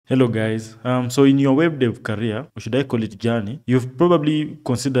Hello guys. So in your web dev career, or should I call it journey, you've probably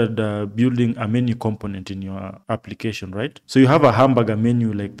considered building a menu component in your application, right? So you have a hamburger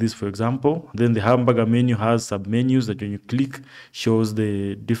menu like this, for example. Then the hamburger menu has submenus that when you click shows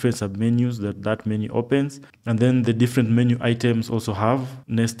the different submenus that menu opens. And then the different menu items also have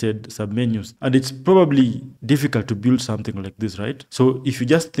nested submenus. And it's probably difficult to build something like this, right? So if you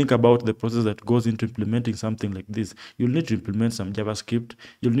just think about the process that goes into implementing something like this, you'll need to implement some JavaScript.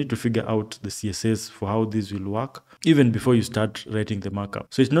 You'll need to figure out the CSS for how this will work even before you start writing the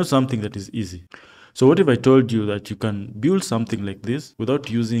markup. So it's not something that is easy. So what if I told you that you can build something like this without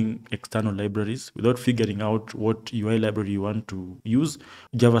using external libraries, without figuring out what UI library you want to use?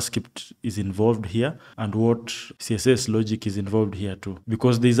 JavaScript is involved here, and what CSS logic is involved here too,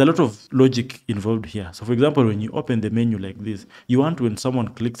 because there's a lot of logic involved here. So for example, when you open the menu like this, you want when someone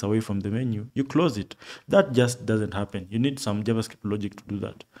clicks away from the menu, you close it. That just doesn't happen. You need some JavaScript logic to do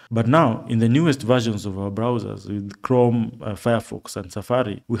that. But now, in the newest versions of our browsers with Chrome, Firefox, and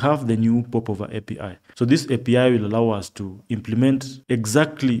Safari, we have the new popover API. So this API will allow us to implement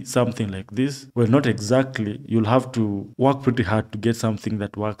exactly something like this. Well, not exactly. You'll have to work pretty hard to get something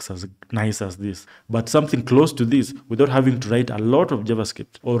that works as nice as this, but something close to this without having to write a lot of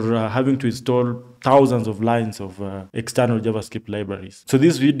JavaScript or having to install thousands of lines of external JavaScript libraries. So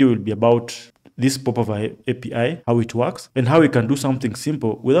this video will be about this popover API, how it works, and how we can do something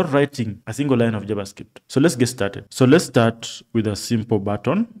simple without writing a single line of JavaScript. So let's get started. So let's start with a simple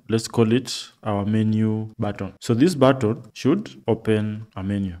button. Let's call it our menu button. So this button should open a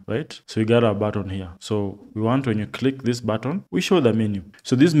menu, right? So we got our button here. So we want when you click this button, we show the menu.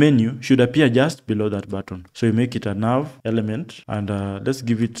 So this menu should appear just below that button. So we make it a nav element, and let's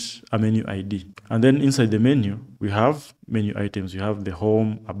give it a menu ID. And then inside the menu, we have menu items. You have the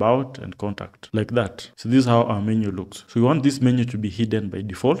home, about, and contact, like that. So this is how our menu looks. So we want this menu to be hidden by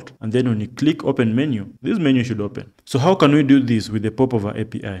default. And then when you click open menu, this menu should open. So how can we do this with the popover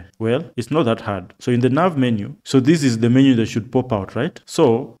API? Well, it's not that hard. So in the nav menu, so this is the menu that should pop out, right?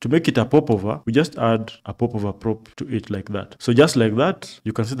 So to make it a popover, we just add a popover prop to it like that. So just like that,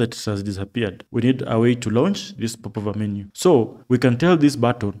 you can see that it has disappeared. We need a way to launch this popover menu. So we can tell this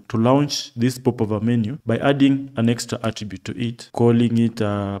button to launch this popover menu by adding an extra attribute to it, calling it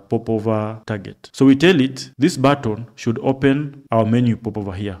a popover target. So we tell it this button should open our menu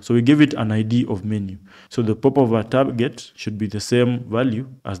popover here. So we give it an ID of menu. So the popover target should be the same value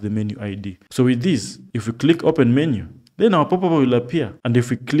as the menu ID. So with this, if we click open menu, then our popover will appear. And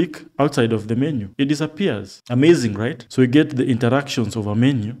if we click outside of the menu, it disappears. Amazing, right? So we get the interactions of a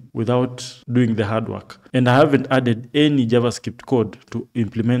menu without doing the hard work. And I haven't added any JavaScript code to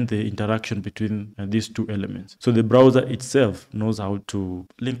implement the interaction between these two elements. So the browser itself knows how to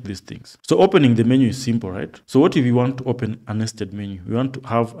link these things. So opening the menu is simple, right? So what if we want to open a nested menu? We want to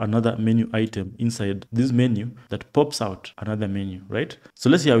have another menu item inside this menu that pops out another menu, right? So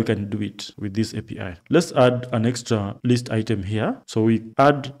let's see how we can do it with this API. Let's add an extra list item here. So we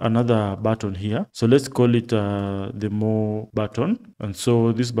add another button here. So let's call it the more button. And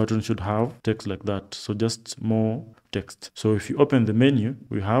so this button should have text like that. So just more text. So if you open the menu,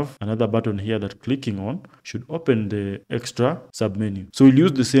 we have another button here that clicking on should open the extra submenu. So we'll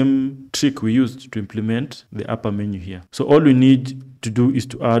use the same trick we used to implement the upper menu here. So all we need to do is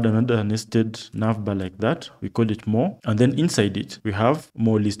to add another nested navbar like that. We call it more, and then inside it we have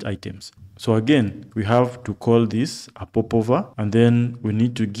more list items. So again, we have to call this a popover, and then we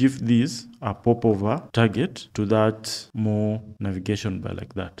need to give this a popover target to that more navigation bar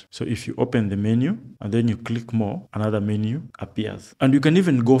like that. So if you open the menu and then you click more, another menu appears. And you can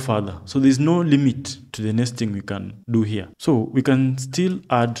even go further. So there's no limit to the nesting we can do here. So we can still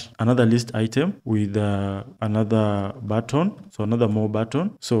add another list item with another button. So another more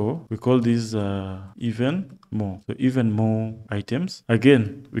button. So we call this even more. So even more items.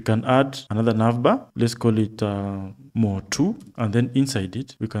 Again, we can add another navbar. Let's call it more 2, and then inside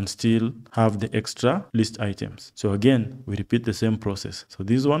it we can still have the extra list items. So again, we repeat the same process. So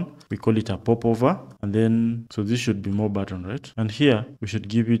this one we call it a popover, and then so this should be more button, right? And here we should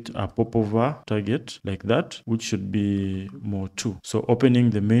give it a popover target like that, which should be more 2. So opening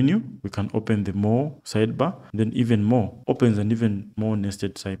the menu, we can open the more sidebar, then even more opens an even more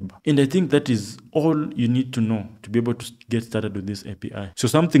nested sidebar. And I think that is all you need to know to be able to get started with this API. So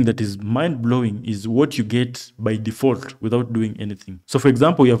something that is mind-blowing is what you get by default default without doing anything. So for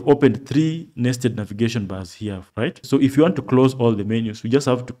example, you have opened 3 nested navigation bars here, right? So if you want to close all the menus, we just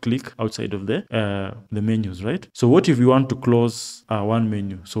have to click outside of the menus, right? So what if you want to close one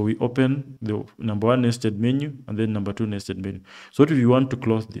menu? So we open the number 1 nested menu and then number 2 nested menu. So what if you want to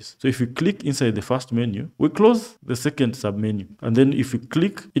close this? So if you click inside the first menu, we close the second submenu. And then if you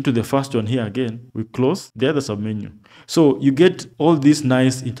click into the first one here again, we close the other submenu. So you get all these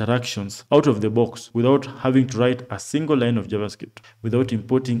nice interactions out of the box without having to write a single line of JavaScript, without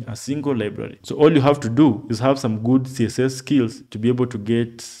importing a single library. So all you have to do is have some good CSS skills to be able to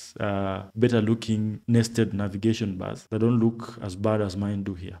get better looking nested navigation bars that don't look as bad as mine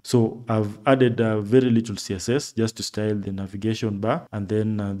do here. So I've added very little CSS just to style the navigation bar, and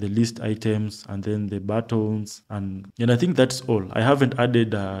then the list items, and then the buttons, and I think that's all. I haven't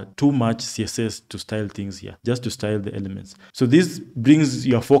added too much CSS to style things here, just to style the elements. So this brings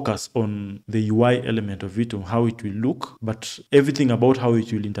your focus on the UI element of it, on how it will look, but everything about how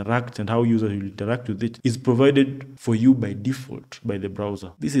it will interact and how users will interact with it is provided for you by default by the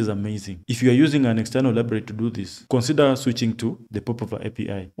browser. This is amazing. If you are using an external library to do this, consider switching to the Popover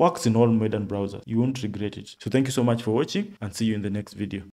API. Works in all modern browsers. You won't regret it. So thank you so much for watching, and see you in the next video.